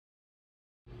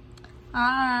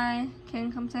Hi.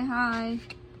 Can come say hi.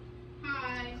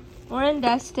 Hi. We're in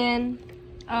Destin.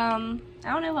 I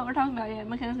don't know what we're talking about yet.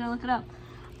 McKenna's gonna look it up.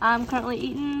 I'm currently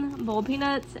eating a bowl of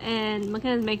peanuts and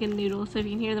McKenna's making noodles, so if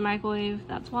you can hear the microwave,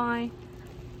 that's why.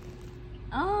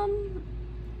 I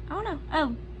don't know.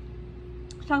 Oh,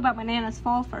 let's talk about my Nana's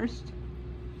fall first.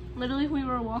 Literally, we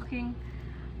were walking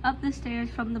up the stairs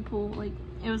from the pool, like,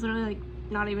 it was literally, like,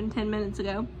 not even 10 minutes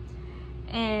ago,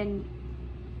 and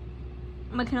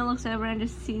McKenna looks over and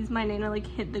just sees my Nana, like,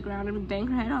 hit the ground and bang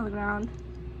her head on the ground.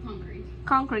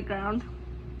 Concrete ground.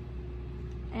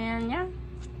 And, yeah,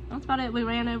 that's about it. We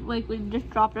ran over, like, we just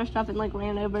dropped our stuff and, like,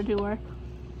 ran over to her.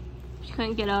 She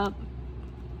couldn't get up.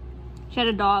 She had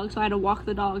a dog, so I had to walk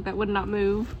the dog that would not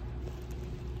move.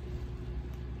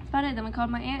 That's about it. Then we called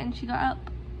my aunt and she got up.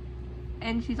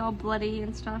 And she's all bloody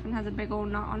and stuff and has a big old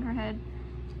knot on her head.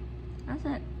 That's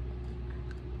it.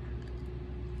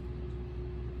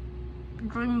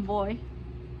 Dream boy.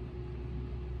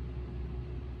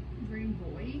 Dream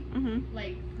boy? Mm-hmm.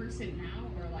 Like person now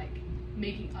or like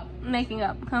making up? Making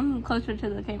up. Come closer to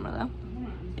the camera though.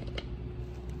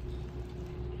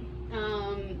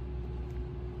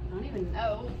 I don't even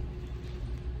know.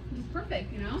 It's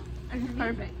perfect, you know? It's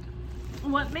perfect.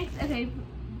 What makes, okay,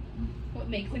 What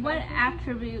makes it what perfect?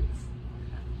 attributes?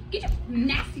 Get your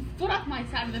nasty foot off my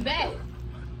side of the bed.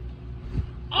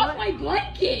 Off my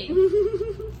blanket.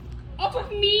 Off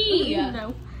of me.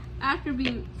 No.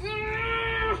 Attributes.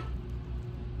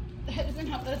 That doesn't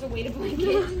help that it's a weighted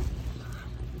blanket.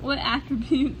 What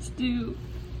attributes do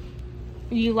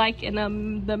you like in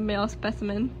the male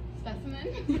specimen?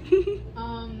 Specimen.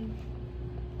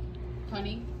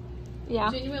 Funny. Yeah.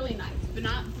 Genuinely nice, but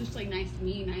not just like nice to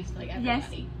me, nice to like everybody.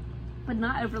 Yes. But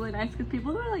not overly nice, because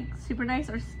people who are like super nice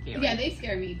are scary. Yeah, they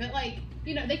scare me, but like,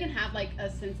 you know, they can have like a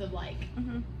sense of like,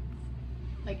 Mm-hmm.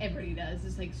 like everybody does,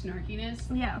 this like snarkiness.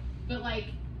 Yeah. But like,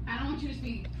 I don't want you to just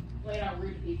be laid out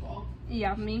rude to people.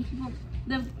 Yeah, mean people.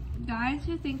 The guys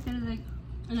who think they're like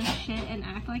the shit and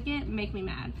act like it make me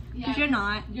mad. Because you're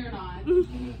not. You're not.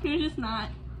 You're just not.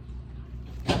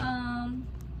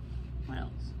 What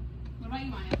else? What about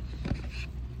you, Maya?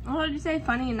 What did you say?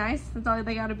 Funny and nice? That's all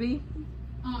they gotta be?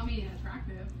 Oh, I mean,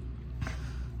 attractive.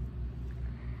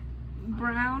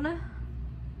 Brown,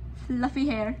 fluffy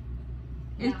hair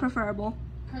is Yeah. preferable.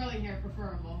 Curly hair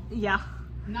preferable. Yeah.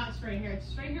 Not straight hair.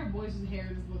 Straight hair boys' hair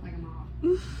just look like a mop.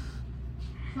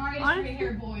 Sorry, Honestly- straight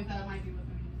hair boys that might be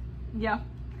listening. Yeah.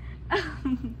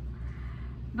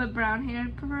 But brown hair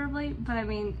preferably. But I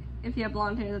mean, if you have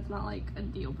blonde hair, that's not like a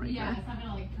deal breaker. Yeah, it's not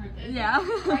gonna like turn this. Yeah.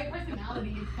 Right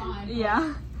personality is fine. but-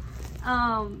 Yeah.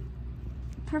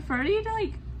 Prefer you to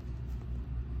like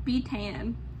be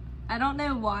tan. I don't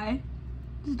know why.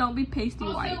 Just don't be pasty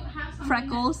Also, white. have something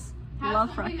Freckles. Have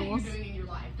Love something freckles. that you're doing in your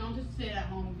life. Don't just sit at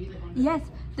home and be like on Yes,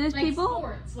 there's like people.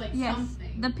 sports, like Yes,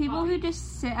 something. the people who Hobby.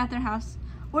 just sit at their house,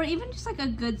 or even just like a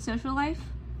good social life.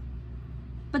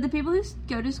 But the people who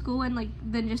go to school and like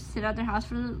then just sit at their house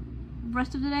for the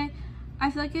rest of the day,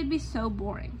 I feel like it'd be so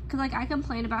boring. Cause like I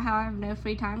complain about how I have no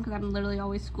free time because I'm literally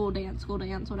always school dance,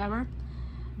 whatever.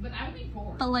 But I would be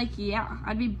bored. But like yeah,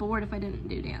 I'd be bored if I didn't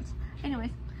do dance. Anyways,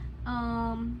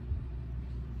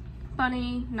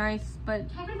 funny, nice,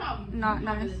 but Talking about Not food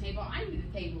under nice. the table, I need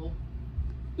the table.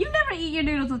 you never eat your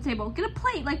noodles at the table. Get a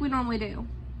plate like we normally do.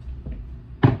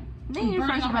 This ain't your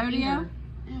Burning first off my rodeo. finger.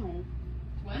 Ew.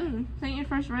 What? This ain't your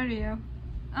first rodeo.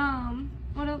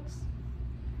 What else?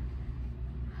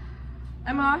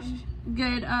 I'm washed.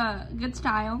 Good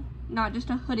style. Not just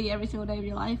a hoodie every single day of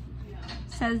your life. Yeah.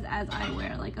 Says as I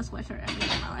wear like a sweatshirt every day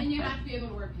of my life. And you but have to be able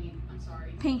to wear pink. I'm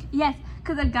sorry. pink, yes,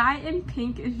 because a guy in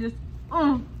pink is just,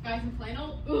 Guys in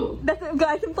flannel? Ooh. That's it,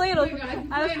 guys in flannels. Oh my God, I was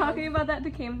flannels. talking about that to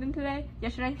Camden today,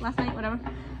 yesterday, last night, whatever.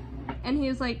 And he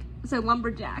was like, so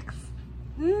lumberjacks.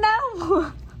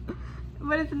 No!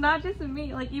 But it's not just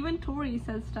me. Like, even Tori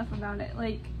says stuff about it.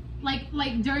 Like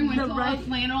During winter, The right- a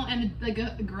flannel and like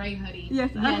a gray hoodie.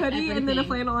 yes, a hoodie and then a everything.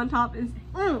 flannel on top is,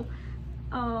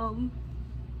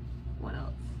 what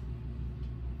else?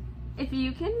 If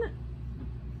you can,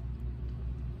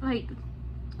 like,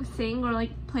 sing or,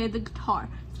 like, play the guitar.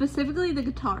 Specifically the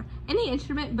guitar. Any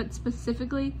instrument, but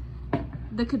specifically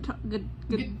the guitar.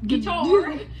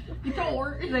 Guitar.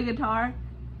 Guitar. The guitar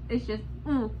is just,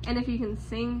 and if you can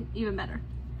sing, even better.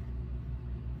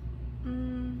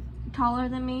 Taller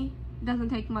than me. Doesn't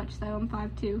take much, though. I'm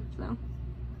 5'2", so.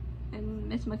 And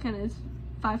Miss McKenna's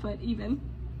 5 foot even.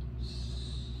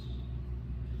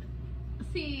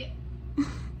 See,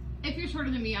 if you're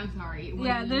shorter than me, I'm sorry. When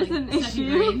Yeah, you're, there's like, an second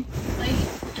issue. grade, like,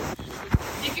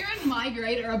 if you're in my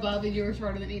grade or above and you're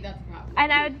shorter than me, that's a problem.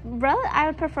 And I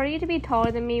would prefer you to be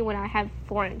taller than me when I have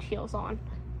 4-inch heels on.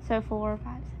 So 4, 5,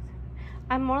 6.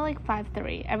 I'm more like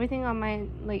 5'3". Everything on my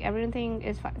everything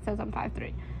is says I'm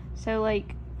 5'3". So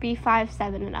be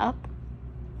 5'7" and up.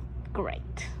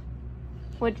 Great.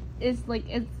 Which is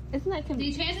isn't that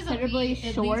The chances of considerably me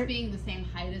at short? least being the same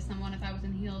height as someone if I was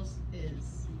in heels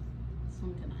is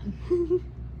slim to none.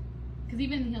 Because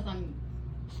even in heels, I'm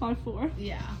 5'4".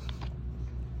 yeah.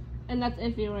 And that's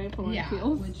if you're wearing 4-inch Yeah,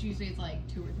 heels. which usually it's like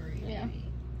 2 or 3. Yeah. Maybe.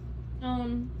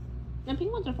 The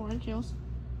pink ones are 4-inch heels.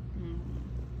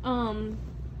 Mm. I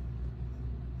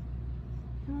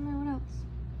don't know what else.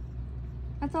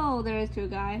 That's all there is to a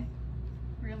guy.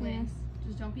 Really? Yes.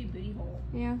 Just don't be booty hole.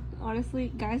 Yeah,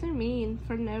 honestly, guys are mean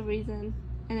for no reason,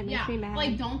 and it makes me mad.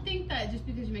 Like don't think that just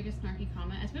because you make a snarky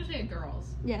comment, especially at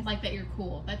girls, Yes. like that you're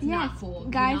cool. That's Yes, not cool. Do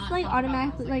guys, not like, talk about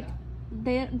automatically, girls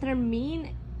that. they're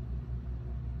mean,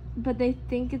 but they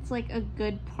think it's a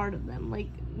good part of them.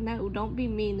 No, don't be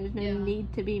mean. There's no Yeah.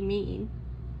 need to be mean.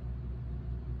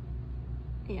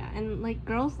 Yeah, and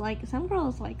girls some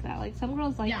girls like that. Some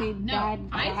girls the bad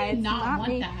guys. I do not want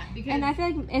me. that because And I feel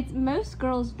like it's most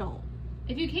girls don't.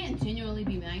 if you can't genuinely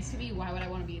be nice to me, why would I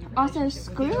want to be in a Also,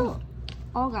 relationship with you? screw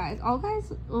all guys. All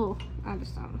guys. Oh, I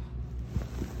just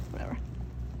whatever.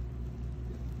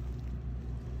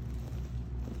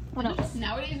 What else?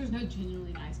 Nowadays, there's no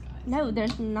genuinely nice guys. No,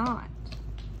 there's not.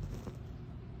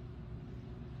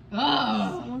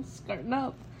 Ugh. Someone's skirting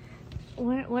up.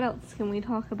 What else can we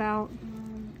talk about?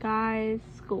 Guys,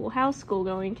 school. How's school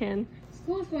going, Ken?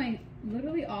 School's going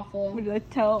literally awful. Would you like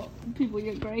to tell people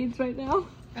your grades right now?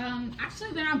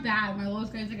 Actually, they're not bad. My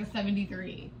lowest grade is a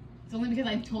 73. It's only because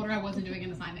I told her I wasn't doing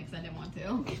an assignment because I didn't want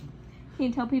to. Can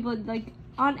you tell people,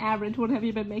 on average, what have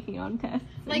you been making on tests?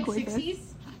 and quizzes? 60s?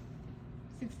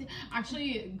 60.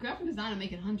 Actually, graphic design, I'm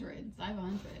making hundreds. I have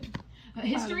 100.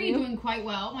 History, you. doing quite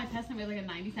well. My test I made a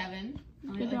 97. I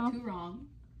only Good got job. 2 wrong.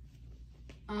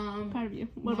 Proud of you.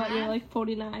 What about your Math?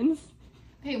 49s?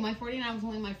 Hey, my 49 was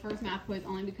only my first math quiz,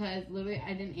 only because literally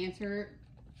I didn't answer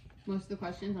most of the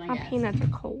questions, and I My guessed. peanuts are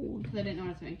cold. Because I didn't know what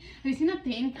I was doing. Have you seen that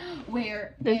thing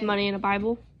where There's money in a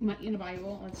Bible. in the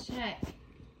Bible? Let's check.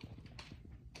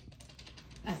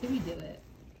 I think we do it.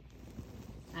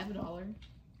 I have $1.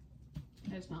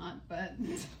 It's not, but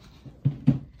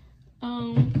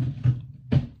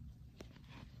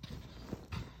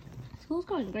School's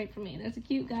going great for me. There's a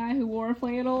cute guy who wore a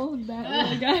flannel. That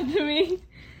really got to me.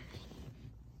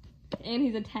 And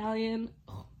he's Italian.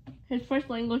 His first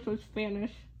language was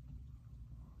Spanish.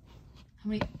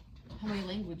 how many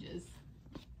languages?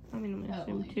 I mean, I'm gonna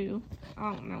assume only 2.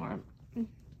 I don't know.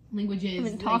 Languages. I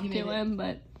haven't like, talked he to made it- him,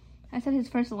 but I said his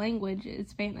first language is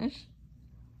Spanish.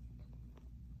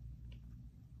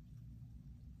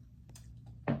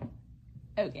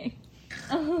 Okay.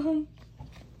 And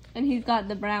he's got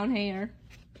the brown hair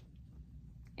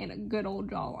and a good old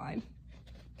jawline.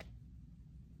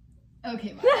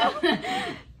 Okay,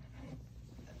 bye.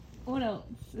 What else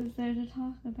is there to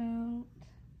talk about?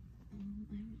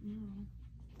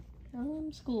 I don't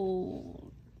know.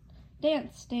 School.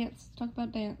 Dance. Talk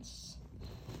about dance.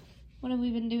 What have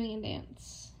we been doing in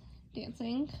dance?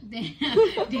 Dancing.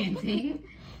 Dancing.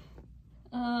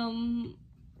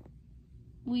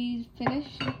 We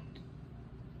finished.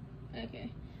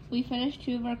 Okay. We finished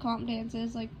 2 of our comp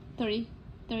dances, 3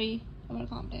 of our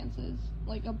comp dances,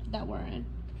 up that we're in.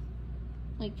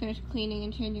 Finished cleaning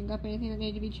and changing up anything that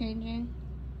needed to be changed.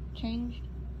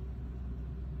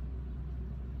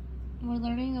 We're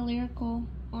learning a lyrical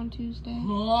on Tuesday.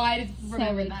 Oh, I just So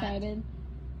remembered excited.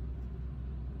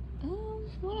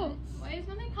 What else? Why is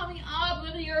nothing coming up?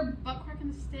 Whether you're a butt crack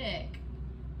and a stick.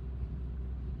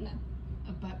 No.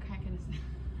 A butt crack and a stick.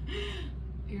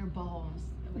 Your balls.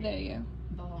 There you go.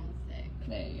 Ball and a stick.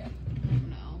 There you go.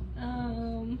 I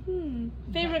don't know.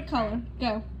 Favorite color?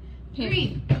 Go. Pick.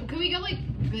 Green. Can we go like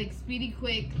speedy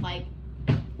quick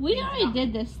We already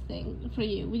did this thing for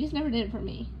you. We just never did it for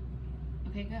me.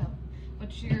 Okay, go.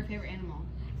 What's your favorite animal?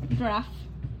 Giraffe.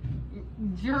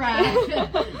 Giraffe.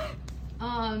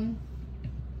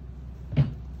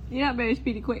 You're not very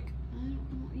speedy quick. I don't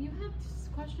know. You have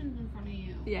questions in front of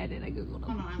you. Yeah, I did. I googled them.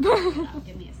 Hold on, I'm looking it up.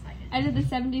 Give me a second. I did the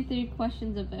 73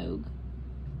 questions of Vogue.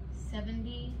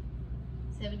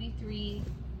 73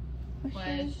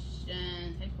 questions.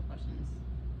 Technical questions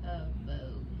of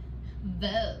Vogue.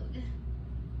 Vogue.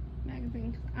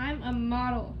 Magazine. I'm a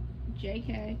model.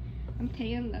 JK. I'm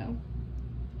tan though.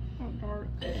 Oh, dark.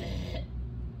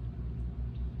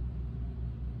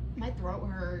 My throat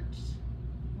hurts.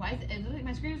 Why is it? It looks like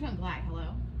my screen just went black.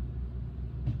 Hello.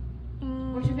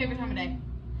 What's your favorite time of day?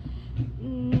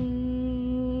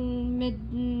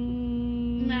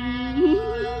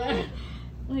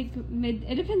 Mid.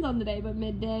 It depends on the day, but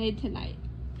midday to night.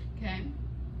 Okay.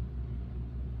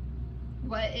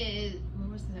 What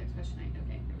was the next question?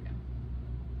 Okay, here we go.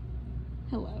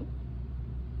 Hello.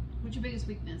 What's your biggest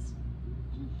weakness?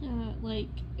 Like,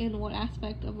 in what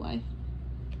aspect of life?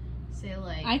 Say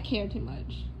like. I care too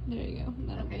much. There you go.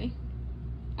 That'll Okay. be.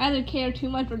 I either care too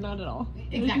much or not at all.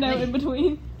 There's Exactly. no in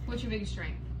between. What's your biggest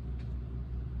strength?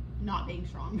 Not being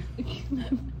strong.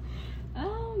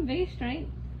 Biggest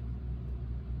strength.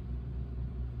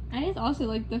 I just also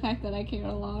like the fact that I care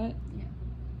a lot. Yeah.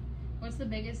 What's the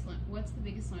biggest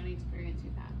learning experience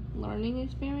you've had? Learning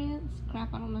experience?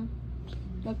 Crap, I don't know.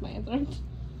 That's my answer.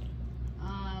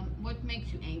 What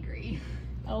makes you angry?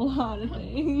 A lot of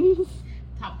things.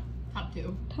 Top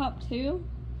two. Top two?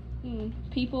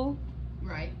 People,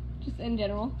 Right. just in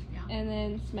general. Yeah. And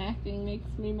then smacking makes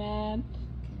me mad.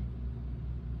 Okay.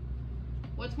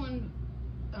 What's one?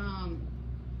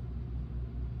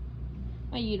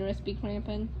 My uterus be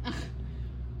cramping.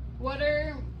 What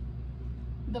are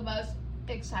the most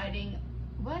exciting?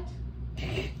 What?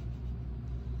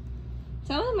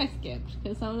 Some of them I skipped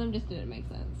because some of them just didn't make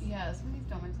sense. Yeah, some of these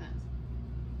don't make sense.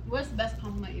 What's the best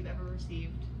compliment you've ever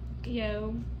received?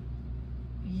 Yo.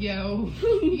 Yo.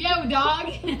 Yo,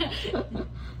 dog.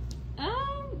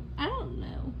 I don't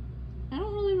know. I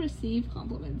don't really receive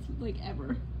compliments like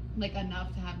ever. Like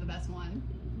enough to have the best one.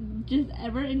 Just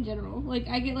ever in general. Like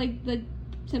I get like the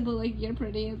simple like you're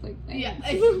pretty. It's like thanks.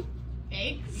 Yeah.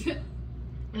 Thanks.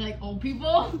 Or like old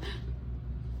people.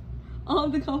 All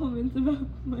of the compliments about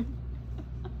my.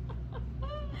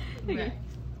 Okay.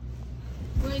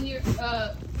 When you're when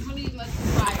are you most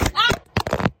inspired? Ah!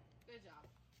 Good job.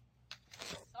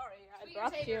 Sorry, I Sweet or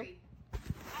dropped you. savory?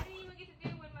 I didn't even get to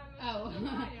do when my Oh.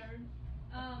 inspired.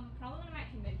 Probably when I'm at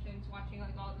conventions, watching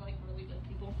like all the like really good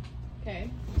people.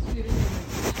 Okay. Sweet or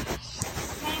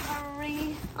savory?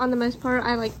 Savory. On the most part,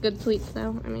 I like good sweets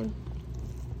though. I mean,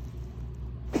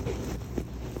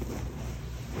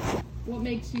 What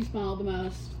makes you smile the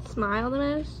most? smile the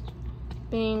most.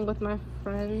 Being with my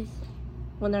friends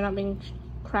when they're not being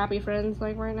crappy friends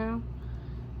like right now.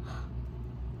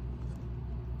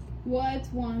 What's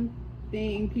one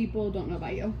thing people don't know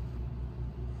about you?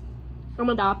 I'm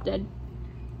adopted.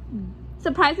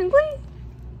 Surprisingly,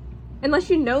 unless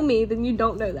you know me, then you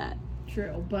don't know that.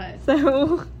 True, but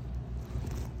So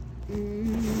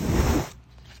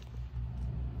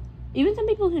even some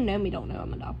people who know me don't know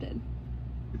I'm adopted.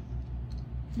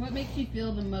 what makes you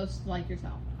feel the most like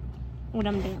yourself? When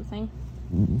I'm dancing.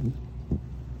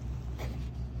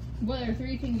 What are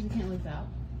 3 things you can't live without?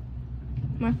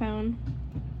 My phone,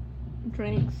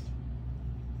 drinks,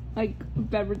 like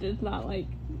beverages, not like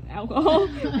alcohol,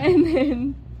 and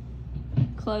then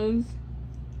clothes.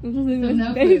 Which is So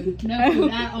no basic. food. No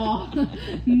food at all.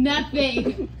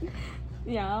 Nothing.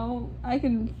 Yeah, I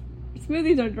can.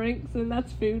 Smoothies are drinks, and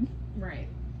that's food. Right.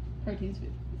 Protein's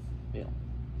food. Yeah.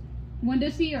 Window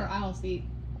seat or aisle seat?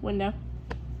 Window.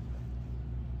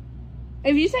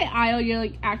 If you say aisle, you're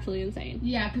like actually insane.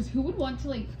 Yeah, because who would want to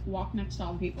like walk next to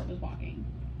all the people just walking?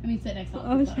 I mean, sit next to all the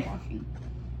Oh, people that are walking.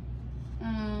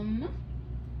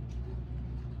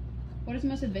 What is the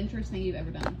most adventurous thing you've ever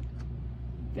done?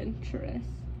 Adventurous.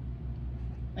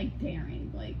 Like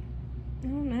daring, like I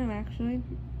don't know, actually.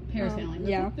 parasailing. That's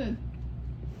yeah. not good.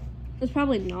 It's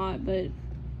probably not, but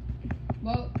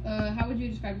Well, how would you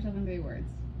describe yourself in 3 words?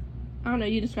 I don't know.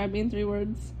 You described me in 3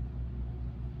 words.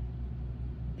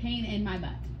 Pain in my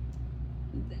butt.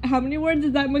 How many words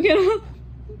is that, McKenna?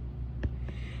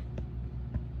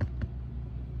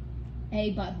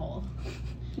 A butthole.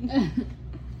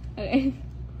 Okay.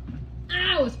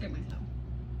 Ow! I scraped myself.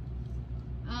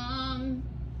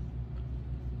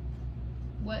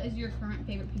 What is your current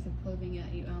favorite piece of clothing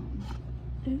that you own?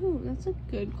 Ooh, that's a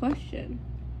good question.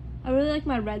 I really like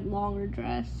my red longer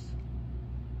dress.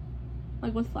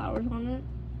 Like with flowers on it.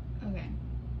 Okay.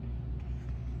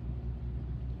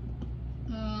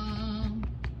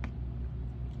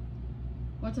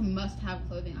 What's a must-have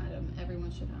clothing item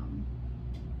everyone should own?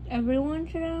 Everyone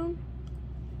should own.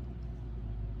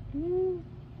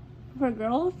 For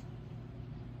girls,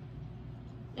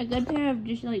 a good pair of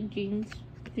just like jean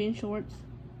shorts.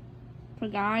 For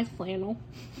guys, flannel.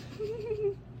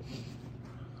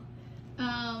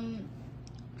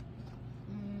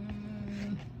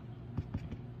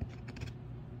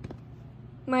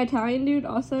 My Italian dude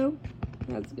also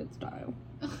has good style.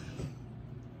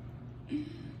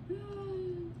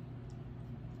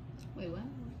 Wait, what?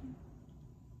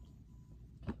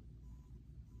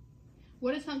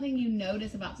 What is something you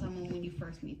notice about someone when you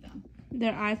first meet them?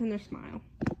 Their eyes and their smile.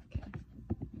 Okay.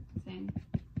 Same.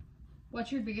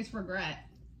 What's your biggest regret?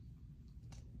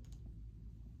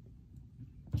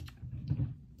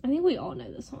 I think we all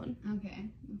know this one. Okay.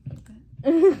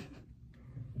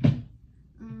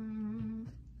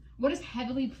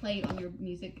 heavily played on your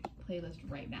music playlist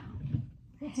right now?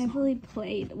 Heavily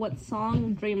played. What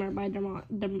song? Dreamer by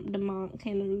Demont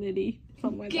Kennedy.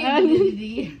 Something like that.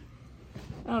 Kennedy.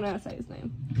 I don't know how to say his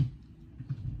name.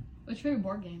 What's your favorite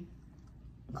board game?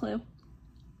 Clue.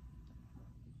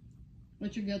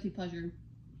 What's your guilty pleasure?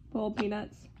 Bowl of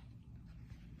peanuts.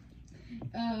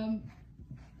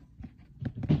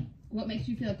 What makes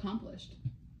you feel accomplished?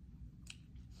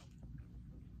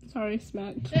 Sorry,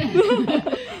 smacked.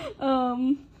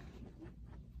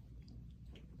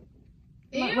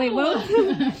 Wait, what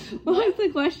was the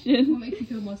question? What makes you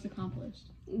feel most accomplished?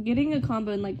 Getting a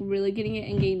combo and like really getting it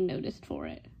and getting noticed for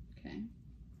it. Okay.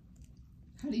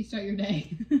 How do you start your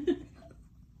day?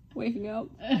 Waking up.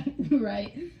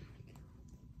 Right.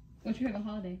 What's your favorite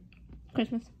holiday?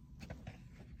 Christmas.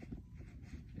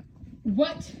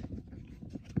 What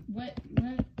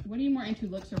are you more into,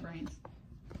 looks or brains?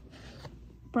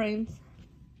 Brains.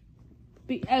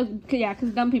 Yeah,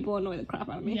 because dumb people annoy the crap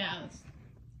out of me. Yeah.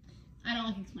 I don't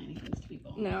like explaining things to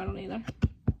people. No, I don't either.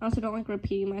 I also don't like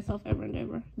repeating myself over and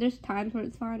over. There's times where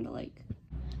it's fine, but like...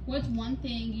 What's one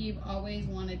thing you've always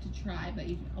wanted to try, but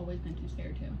you've always been too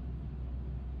scared to?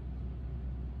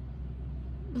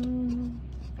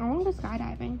 I want to go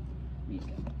skydiving. Me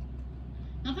too.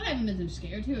 Not that I haven't been too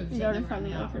scared to. I've just You're never had the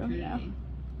definitely opportunity. yeah.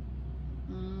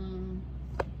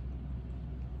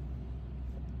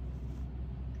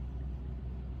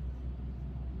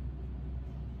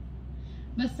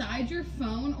 Besides your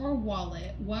phone or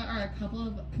wallet, what are a couple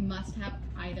of must-have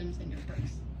items in your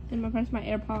purse? In my purse, my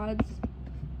AirPods.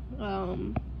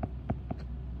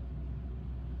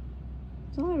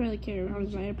 That's all I really carry around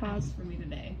is my AirPods. Ask for me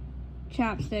today.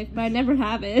 Chapstick, but I never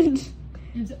have it.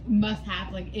 It's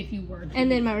must-have, like if you were to.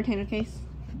 And then my retainer case.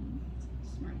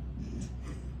 Smart.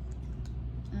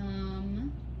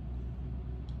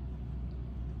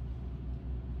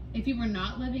 If you were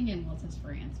not living in, well, it says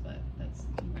France, but that's,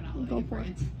 we're not living in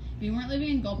France. If you weren't living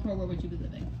in Gulfport, where would you be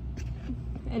living?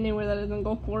 Anywhere that isn't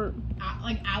Gulfport.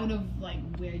 Out of, like,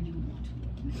 where you would want to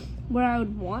live. Where I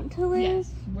would want to live?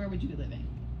 Yes. Where would you be living?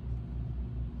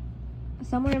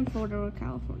 Somewhere in Florida or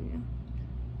California.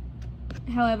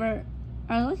 However,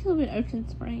 I like to live in Ocean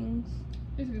Springs.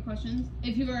 These are good questions.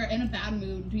 If you were in a bad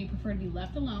mood, do you prefer to be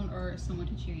left alone or someone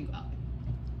to cheer you up?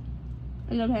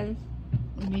 It depends.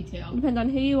 Me too. It depends on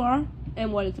who you are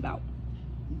and what it's about.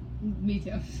 Me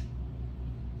too.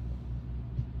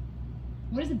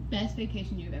 What is the best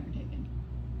vacation you've ever taken?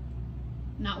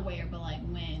 Not where, but like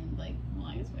when. Like, well,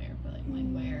 I guess where, but like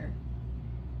when, where.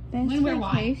 Best When, where,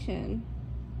 why? vacation.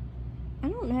 I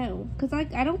don't know, cause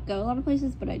like I don't go a lot of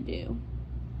places, but I do.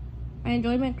 I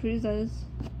enjoy my cruises.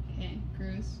 Okay,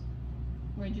 cruise.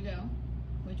 Where'd you go?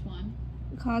 Which one?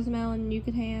 Cozumel and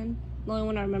Yucatan. The only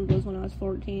one I remember was when I was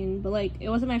 14, but like it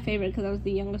wasn't my favorite because I was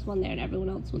the youngest one there, and everyone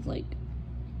else was like,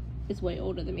 is way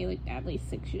older than me, like at least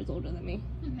 6 years older than me.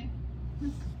 Okay,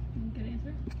 that's a good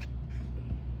answer.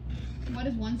 What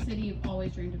is one city you've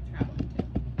always dreamed of traveling to?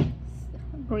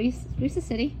 Greece. Greece a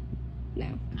city?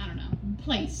 No. I don't know.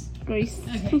 Place. Greece.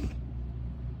 Okay.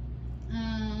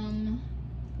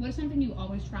 What is something you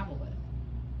always travel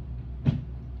with?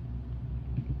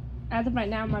 As of right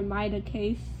now, my Mida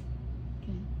case.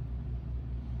 Okay.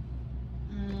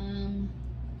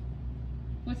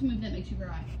 What's a movie that makes you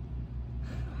cry?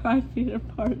 5 Feet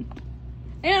Apart.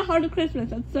 And Heart of Christmas.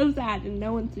 That's so sad, and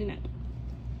no one's seen it.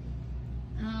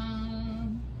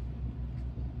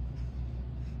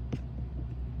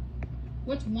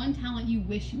 What's one talent you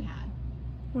wish you had?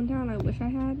 One talent I wish I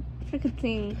had? I wish I could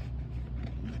sing.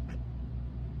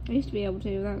 I used to be able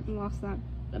to. I lost that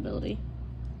ability.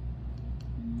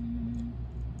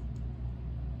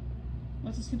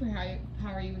 What's a superpower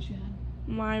you wish you had?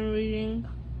 Mind reading.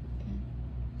 Okay.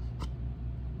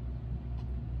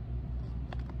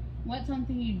 What's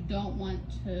something you don't want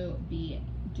to be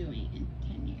doing in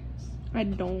 10 years? I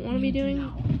don't want to be doing.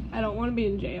 I don't want to be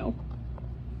in jail.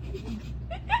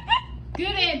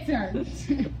 Good answer.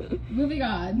 Moving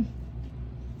on.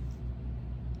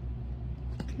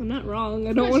 I'm not wrong.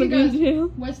 I don't want to be in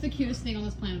jail. What's the cutest thing on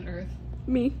this planet Earth?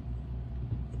 Me.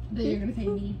 That you're gonna say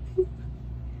me.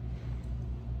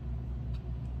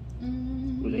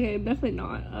 Okay, definitely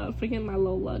not. Freaking my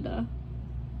Lola, the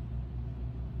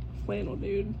flannel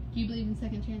dude. Do you believe in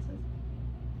second chances?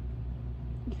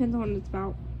 Depends on what it's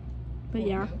about. But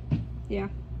yeah. Yeah.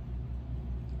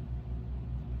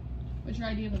 What's your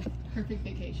idea of a perfect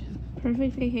vacation?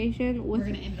 Perfect vacation with We're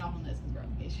gonna end it off on this because we're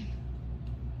on vacation.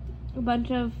 a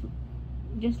bunch of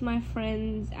just my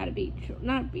friends at a beach.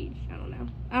 Not a beach, I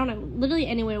don't know. Literally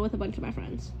anywhere with a bunch of my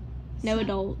friends. No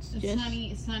adults. A Just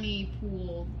sunny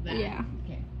pool. That. Yeah.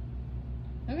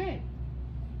 Okay.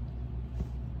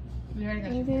 We already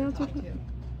got Anything your else top we're two.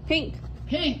 Pink.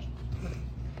 Pink.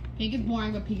 Pink is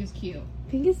boring, but pink is cute.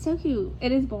 Pink is so cute.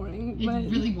 It is boring, It's but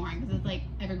really boring because it's like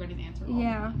everybody's answer. All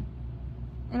yeah. the time.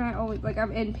 And I always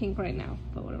I'm in pink right now,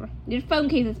 but whatever. Your phone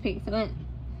case is pink, so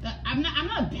I'm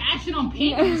not bashing on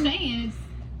pink. I'm just saying it's.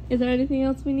 Is there anything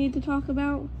else we need to talk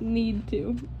about? Need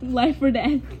to. Life or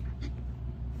death.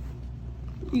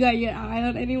 You got your eye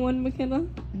on anyone, McKenna?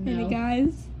 No. Any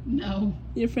guys? No.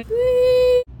 Your friend?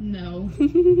 No.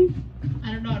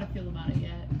 I don't know how to feel about it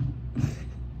yet.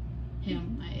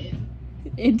 Him.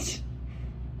 It.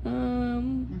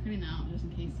 We're cutting out just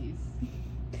in case he's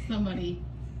somebody.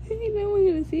 Ain't no one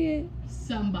gonna see it.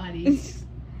 Somebody.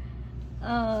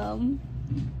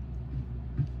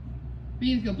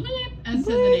 We just go bleep and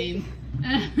say the name.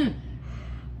 It's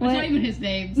not even his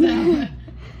name, so.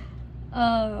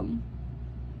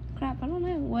 Crap, I don't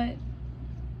know what.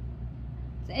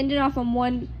 Let's end it off on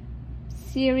one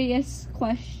serious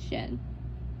question.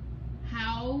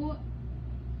 How.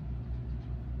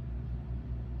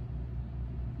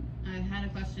 I had a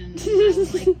question, and I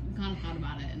was like, kind of thought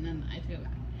about it, and then I took it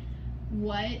back.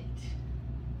 What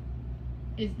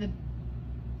is the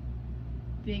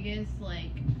biggest,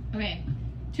 like, okay,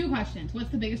 2 questions. What's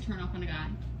the biggest turnoff on a guy?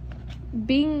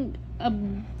 Being a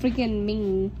freaking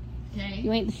mean. Okay.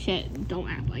 You ain't the shit. Don't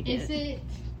act like Is it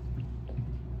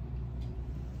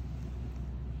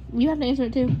You have to answer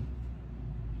it too.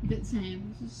 the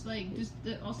same? It's just like,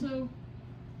 also,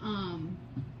 turn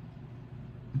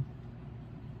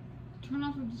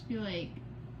off would just be like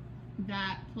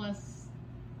that plus,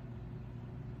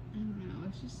 I don't know,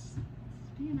 it's just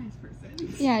be a nice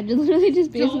person. Yeah, literally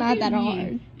just be. It's Don't not be that mean.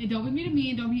 hard. And don't be mean to me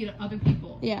and don't be mean to other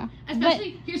people. Yeah.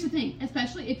 Especially, here's the thing,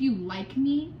 especially if you like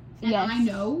me, and Yes. I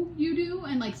know you do,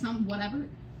 and like whatever,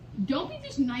 don't be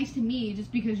just nice to me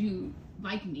just because you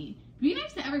like me. Be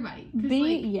nice to everybody. 'Cause,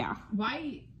 like, Yeah.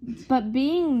 why? But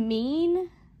being mean,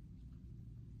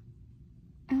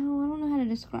 I don't know how to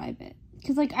describe it.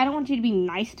 Because, like, I don't want you to be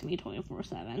nice to me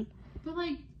 24/7. But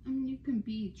like, I mean, you can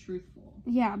be truthful.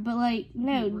 Yeah, but, like,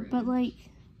 no, Rude. but, like,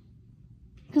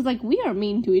 because, like, we are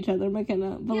mean to each other,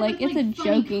 McKenna. But, Yeah, like, but it's a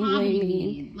funny jokingly comedy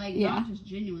mean. Like, Yeah. not just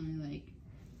genuinely, like,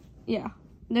 Yeah.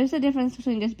 There's a difference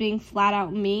between just being flat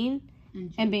out mean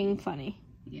and and being funny.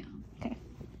 yeah. Okay.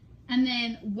 And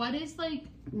then, what is, like,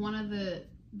 one of the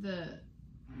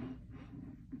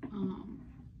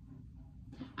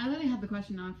I literally had the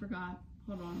question now, I forgot.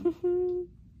 Hold on.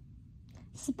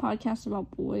 This is a podcast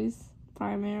about boys,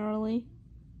 primarily.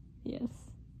 Yes.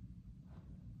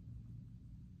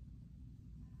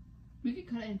 We could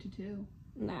cut it into 2.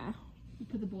 Nah. We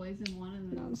put the boys in one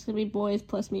and No, then, it's gonna be boys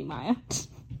plus Meet Maya.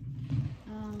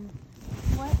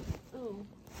 What? Ooh.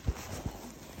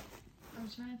 I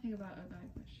was trying to think about a guy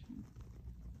question.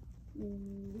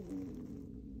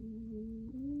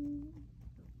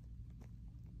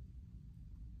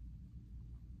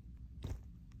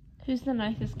 Who's the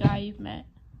nicest guy you've met?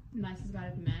 Nicest guy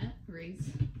I've met,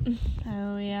 Reese.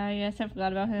 Oh, yeah, I guess I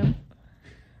forgot about him.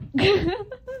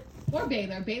 Or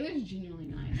Baylor. Baylor's genuinely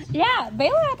nice. Yeah,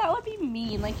 Baylor I thought would be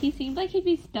mean. Like, he seemed like he'd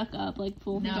be stuck up, like,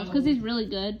 full of himself, No. because he's really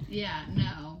good. Yeah,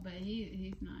 no, but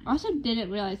he's nice. I also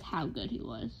didn't realize how good he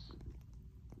was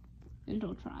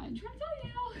until tried. Turns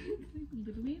out,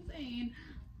 literally insane.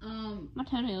 My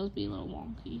toenails be a little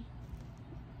wonky.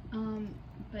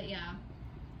 But yeah,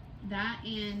 that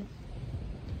and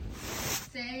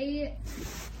say.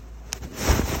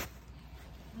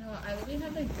 No, I literally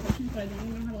have like questions, but I don't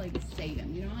even know how to like say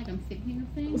them. You know, like I'm thinking of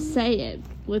things. Say it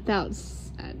without.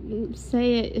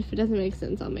 Say it. If it doesn't make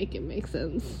sense, I'll make it make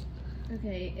sense.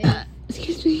 Okay.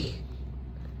 Excuse me.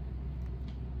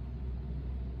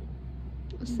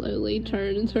 Slowly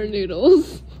turn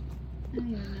noodles. I don't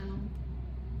even know.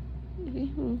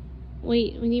 Okay,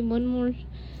 wait, we need one more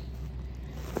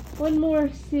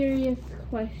serious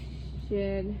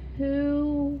question.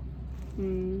 Who?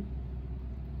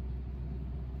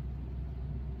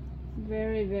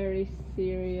 Very, very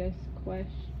serious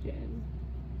question.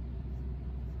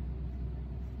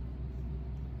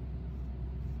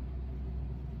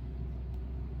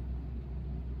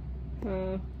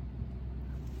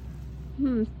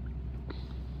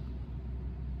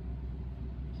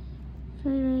 Very,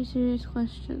 very serious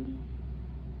question.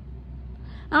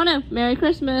 I don't know. Merry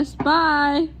Christmas.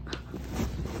 Bye.